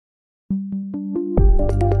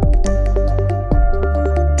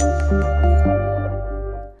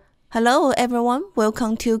Hello everyone,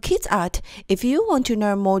 welcome to Kids Art. If you want to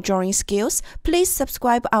learn more drawing skills, please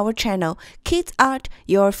subscribe our channel, Kids Art,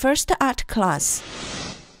 your first art class.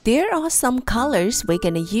 There are some colors we're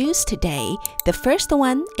gonna use today. The first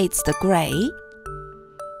one is the gray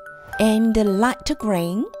and the light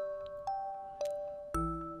green,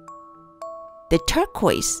 the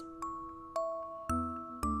turquoise,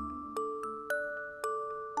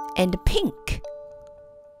 and pink.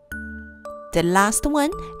 The last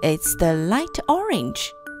one is the light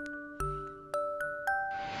orange.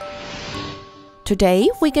 Today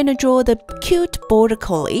we're gonna draw the cute border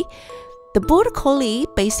collie. The border collie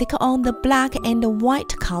basic on the black and the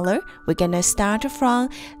white color. We're gonna start from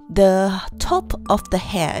the top of the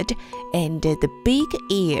head and the big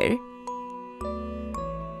ear.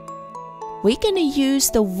 We're gonna use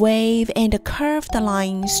the wave and the curved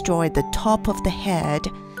lines to draw the top of the head.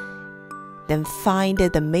 Then find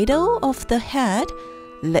the middle of the head.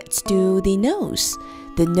 Let's do the nose.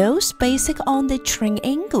 The nose basic on the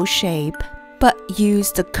triangle shape, but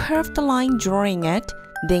use the curved line drawing it,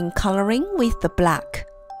 then coloring with the black.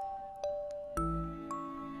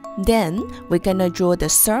 Then we're gonna draw the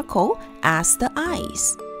circle as the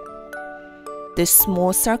eyes. The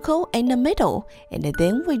small circle in the middle, and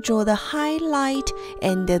then we draw the highlight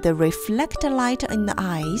and the reflected light in the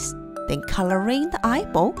eyes. Then coloring the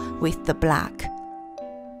eyeball with the black.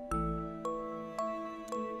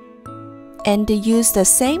 And use the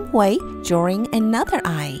same way drawing another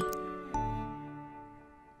eye.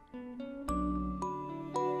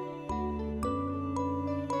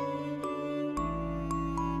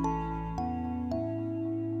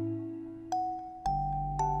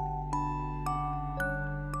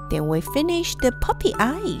 Then we finish the puppy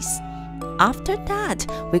eyes. After that,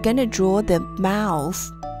 we're gonna draw the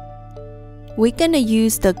mouth. We're gonna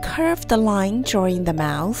use the curved line drawing the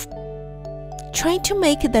mouth. Try to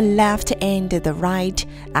make the left and the right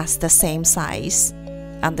as the same size.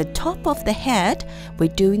 On the top of the head,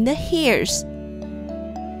 we're doing the ears.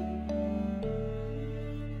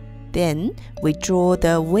 Then we draw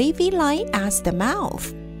the wavy line as the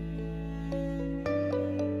mouth.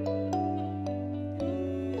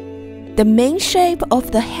 The main shape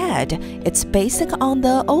of the head is basic on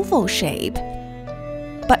the oval shape.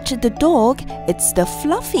 But the dog, it's the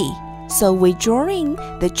fluffy. So we're drawing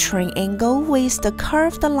the triangle with the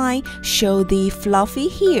curved line show the fluffy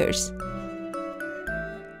ears.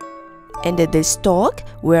 And this dog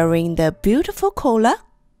wearing the beautiful collar.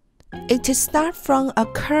 It starts from a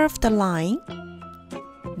curved line.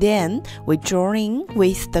 Then we're drawing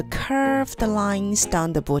with the curved lines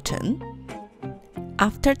down the bottom.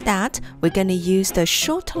 After that, we're gonna use the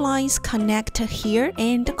short lines connect here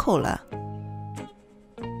and the collar.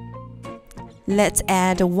 Let's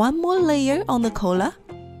add one more layer on the collar.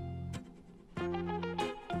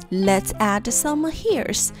 Let's add some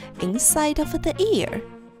hairs inside of the ear.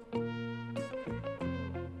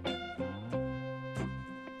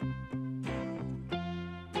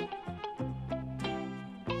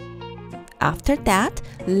 After that,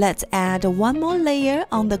 let's add one more layer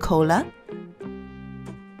on the collar.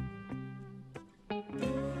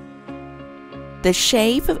 The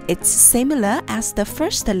shape is similar as the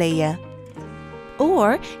first layer.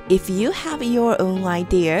 Or, if you have your own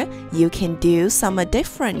idea, you can do some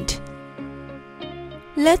different.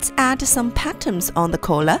 Let's add some patterns on the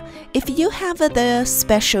collar. If you have the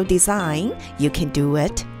special design, you can do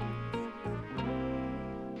it.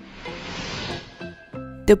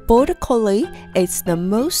 The border collie is the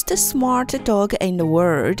most smart dog in the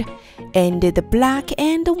world, and the black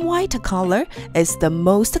and white color is the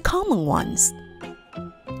most common ones.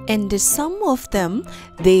 And some of them,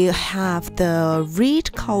 they have the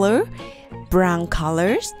red color, brown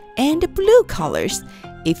colors, and blue colors.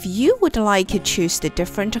 If you would like to choose the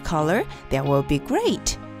different color, that will be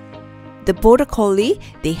great. The border collie,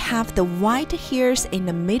 they have the white hairs in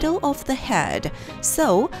the middle of the head,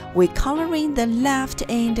 so we're coloring the left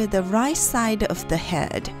and the right side of the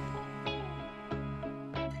head.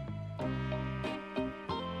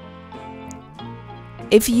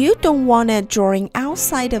 If you don't want it drawing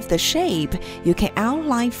outside of the shape, you can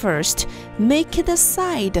outline first. Make the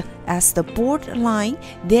side as the border line,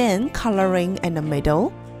 then coloring in the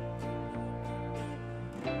middle.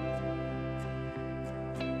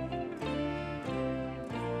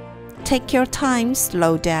 Take your time,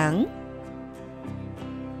 slow down.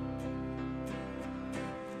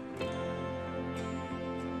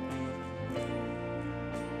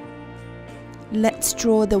 Let's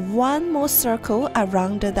draw the one more circle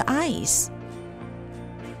around the eyes.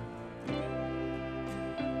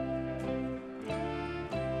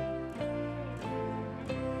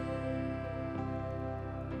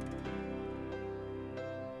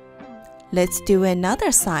 Let's do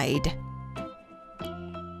another side.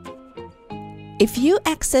 If you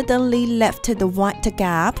accidentally left the white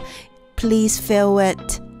gap, please fill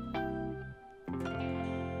it.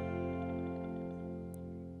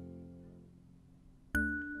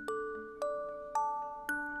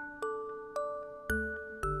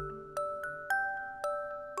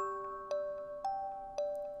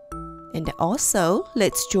 And also,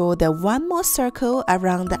 let's draw the one more circle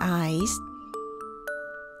around the eyes.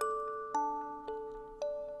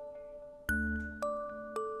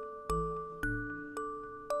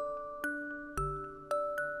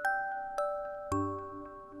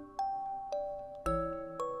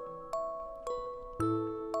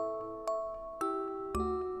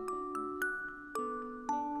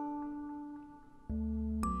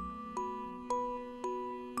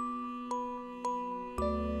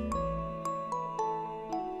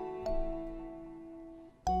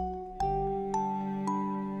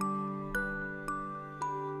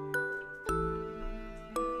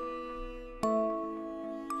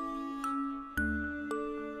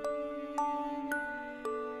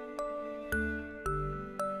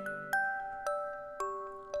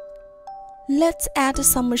 Let's add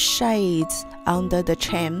some shades under the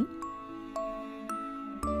chin.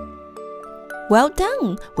 Well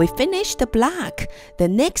done! We finished the black. The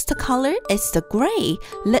next color is the gray.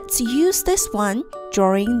 Let's use this one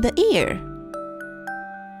drawing the ear.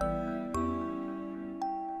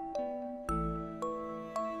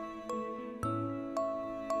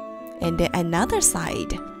 And then another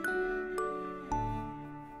side.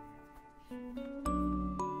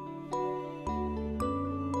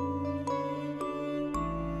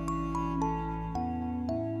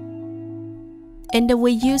 And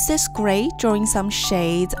we use this gray drawing some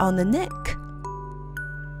shades on the neck.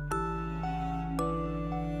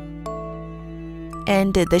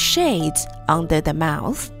 And the shades under the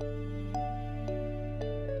mouth.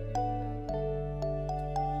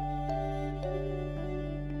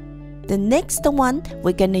 The next one,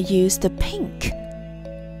 we're gonna use the pink.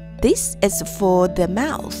 This is for the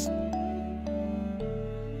mouth.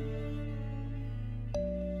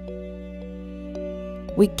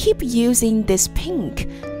 We keep using this pink,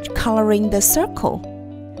 coloring the circle.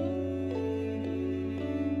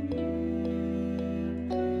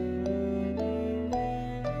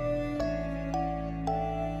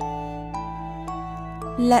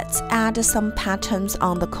 Let's add some patterns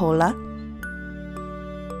on the collar.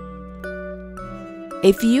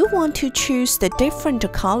 If you want to choose the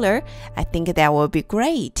different color, I think that will be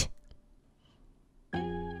great.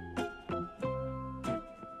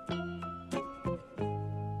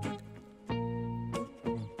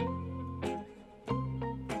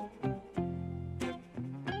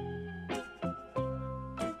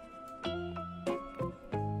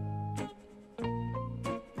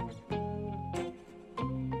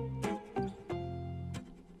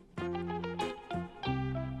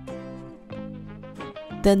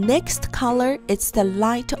 The next color is the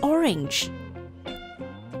light orange.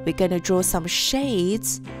 We're gonna draw some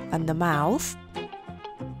shades on the mouth.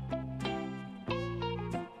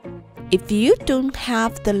 If you don't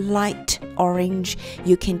have the light orange,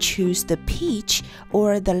 you can choose the peach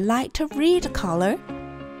or the light red color.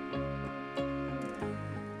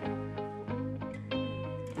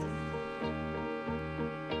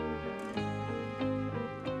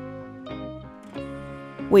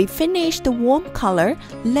 We finished the warm color.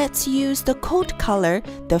 Let's use the cold color.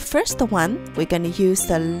 The first one, we're gonna use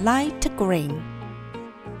the light green.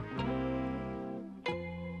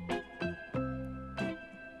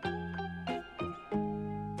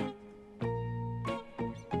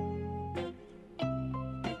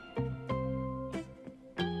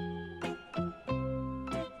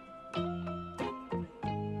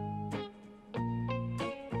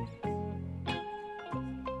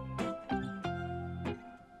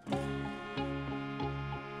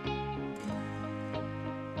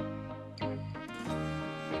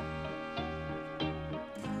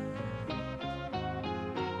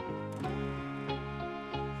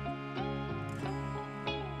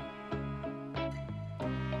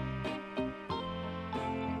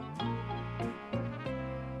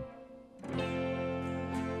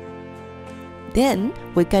 Then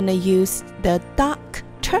we're gonna use the dark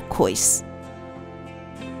turquoise.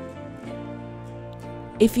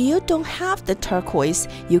 If you don't have the turquoise,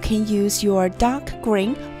 you can use your dark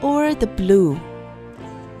green or the blue.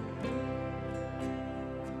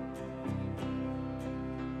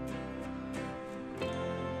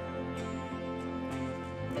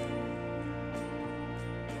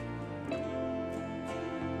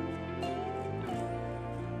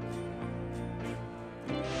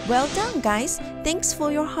 Well done, guys! Thanks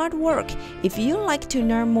for your hard work. If you like to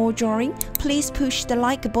learn more drawing, please push the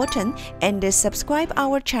like button and subscribe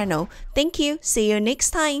our channel. Thank you. See you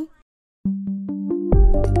next time.